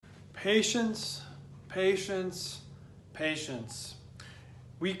Patience, patience, patience.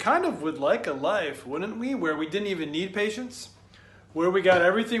 We kind of would like a life, wouldn't we, where we didn't even need patience? Where we got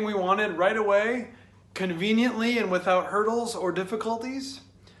everything we wanted right away, conveniently and without hurdles or difficulties?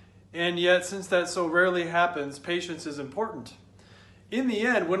 And yet, since that so rarely happens, patience is important. In the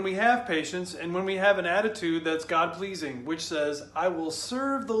end, when we have patience and when we have an attitude that's God-pleasing, which says, I will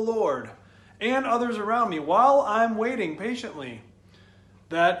serve the Lord and others around me while I'm waiting patiently,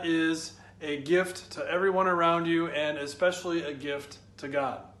 that is a gift to everyone around you and especially a gift to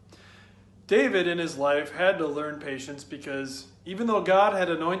God. David in his life had to learn patience because even though God had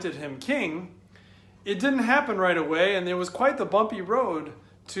anointed him king, it didn't happen right away and there was quite the bumpy road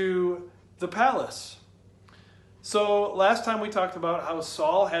to the palace. So last time we talked about how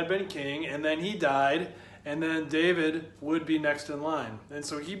Saul had been king and then he died and then David would be next in line. And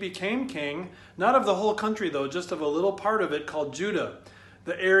so he became king, not of the whole country though, just of a little part of it called Judah,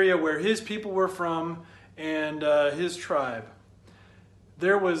 the area where his people were from and his tribe.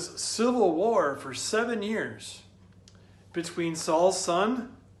 There was civil war for 7 years between Saul's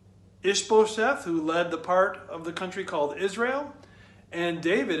son, Ishbosheth, who led the part of the country called Israel, and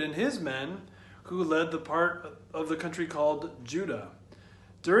David and his men, who led the part of the country called Judah.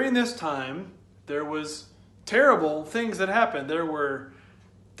 During this time, there was terrible things that happened. There were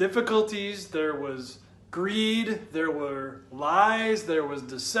difficulties, there was greed, there were lies, there was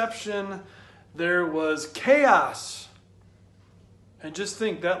deception, there was chaos. And just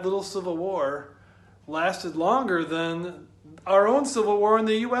think, that little civil war lasted longer than our own civil war in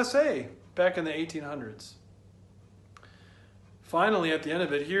the USA back in the 1800s. Finally, at the end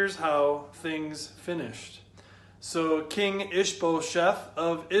of it, here's how things finished. So King Ishbosheth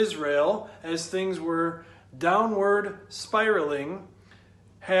of Israel, as things were downward spiraling,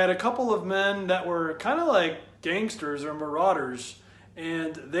 had a couple of men that were kind of like gangsters or marauders,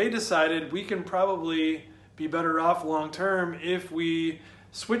 and they decided we can probably be better off long term if we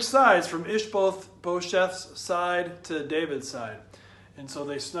switch sides from Ishbosheth's side to David's side. And so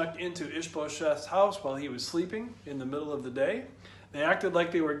they snuck into Ishbosheth's house while he was sleeping in the middle of the day. They acted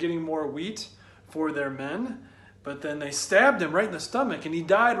like they were getting more wheat for their men, but then they stabbed him right in the stomach and he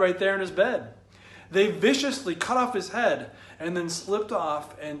died right there in his bed. They viciously cut off his head and then slipped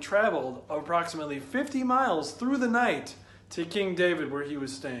off and traveled approximately 50 miles through the night to King David where he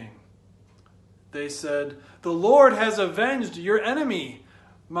was staying. They said, "The Lord has avenged your enemy,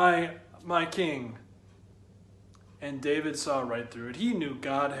 my king." And David saw right through it. He knew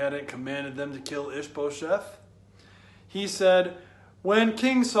God hadn't commanded them to kill Ishbosheth. He said, "When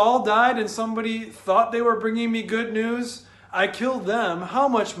King Saul died and somebody thought they were bringing me good news, I killed them. How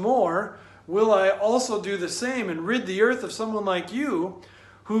much more will I also do the same and rid the earth of someone like you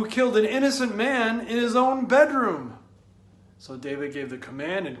who killed an innocent man in his own bedroom?" So David gave the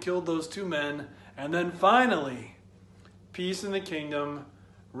command and killed those two men. And then finally, peace in the kingdom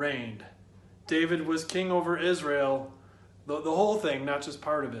reigned. David was king over Israel, the whole thing, not just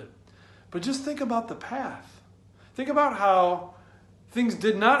part of it. But just think about the path. Think about how things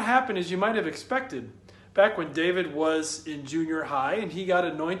did not happen as you might have expected. Back when David was in junior high and he got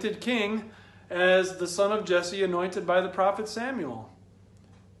anointed king as the son of Jesse, anointed by the prophet Samuel.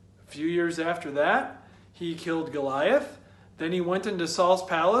 A few years after that, he killed Goliath. Then he went into Saul's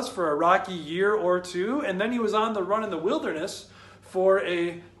palace for a rocky year or two, and then he was on the run in the wilderness for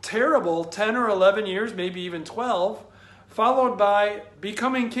a terrible 10 or 11 years, maybe even 12, followed by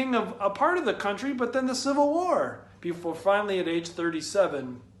becoming king of a part of the country, but then the Civil War, before finally at age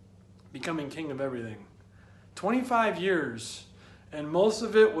 37, becoming king of everything. 25 years, and most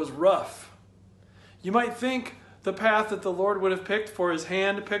of it was rough. You might think the path that the Lord would have picked for his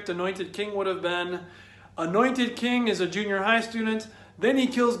hand-picked anointed king would have been anointed king as a junior high student, then he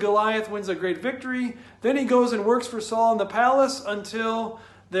kills Goliath, wins a great victory, then he goes and works for Saul in the palace until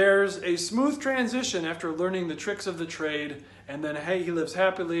there's a smooth transition after learning the tricks of the trade, and then hey, he lives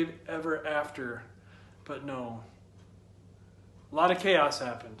happily ever after. But no. A lot of chaos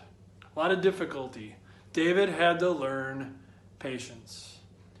happened. A lot of difficulty. David had to learn patience,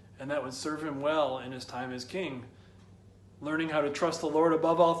 and that would serve him well in his time as king, learning how to trust the Lord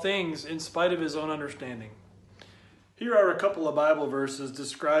above all things in spite of his own understanding. Here are a couple of Bible verses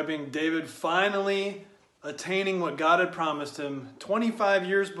describing David finally attaining what God had promised him 25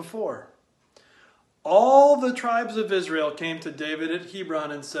 years before. All the tribes of Israel came to David at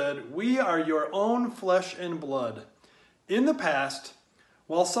Hebron and said, "We are your own flesh and blood. In the past,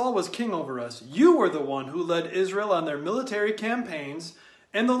 while Saul was king over us, you were the one who led Israel on their military campaigns.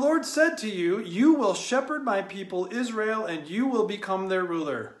 And the Lord said to you, 'You will shepherd my people Israel, and you will become their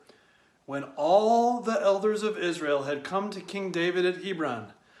ruler.'" When all the elders of Israel had come to King David at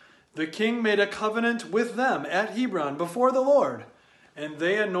Hebron, the king made a covenant with them at Hebron before the Lord, and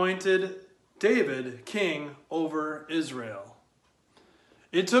they anointed David king over Israel.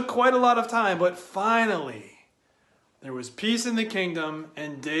 It took quite a lot of time, but finally there was peace in the kingdom,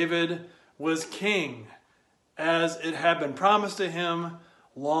 and David was king, as it had been promised to him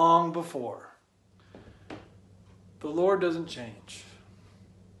long before. The Lord doesn't change.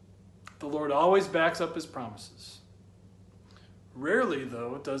 The Lord always backs up his promises. Rarely,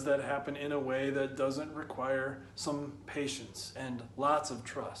 though, does that happen in a way that doesn't require some patience and lots of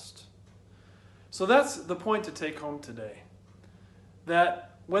trust. So that's the point to take home today.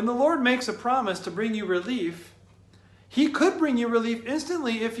 That when the Lord makes a promise to bring you relief, he could bring you relief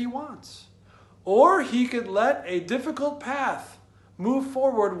instantly if he wants. Or he could let a difficult path move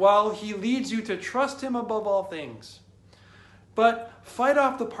forward while he leads you to trust him above all things. But fight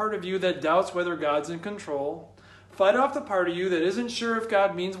off the part of you that doubts whether God's in control. Fight off the part of you that isn't sure if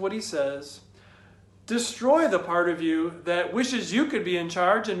God means what he says. Destroy the part of you that wishes you could be in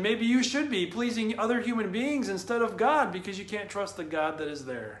charge, and maybe you should be pleasing other human beings instead of God because you can't trust the God that is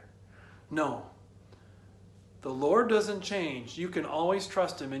there. No. The Lord doesn't change. You can always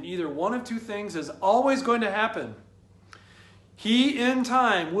trust him, and either one of two things is always going to happen. He, in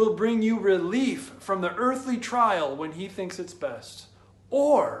time, will bring you relief from the earthly trial when he thinks it's best.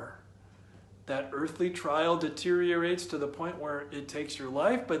 Or that earthly trial deteriorates to the point where it takes your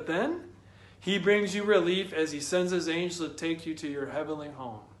life, but then he brings you relief as he sends his angels to take you to your heavenly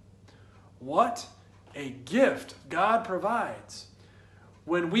home. What a gift God provides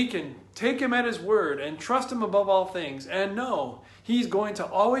when we can take him at his word and trust him above all things and know he's going to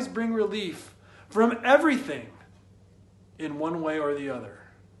always bring relief from everything in one way or the other.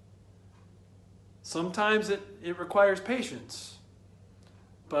 Sometimes it requires patience,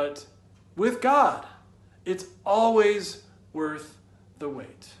 but with God, it's always worth the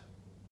wait.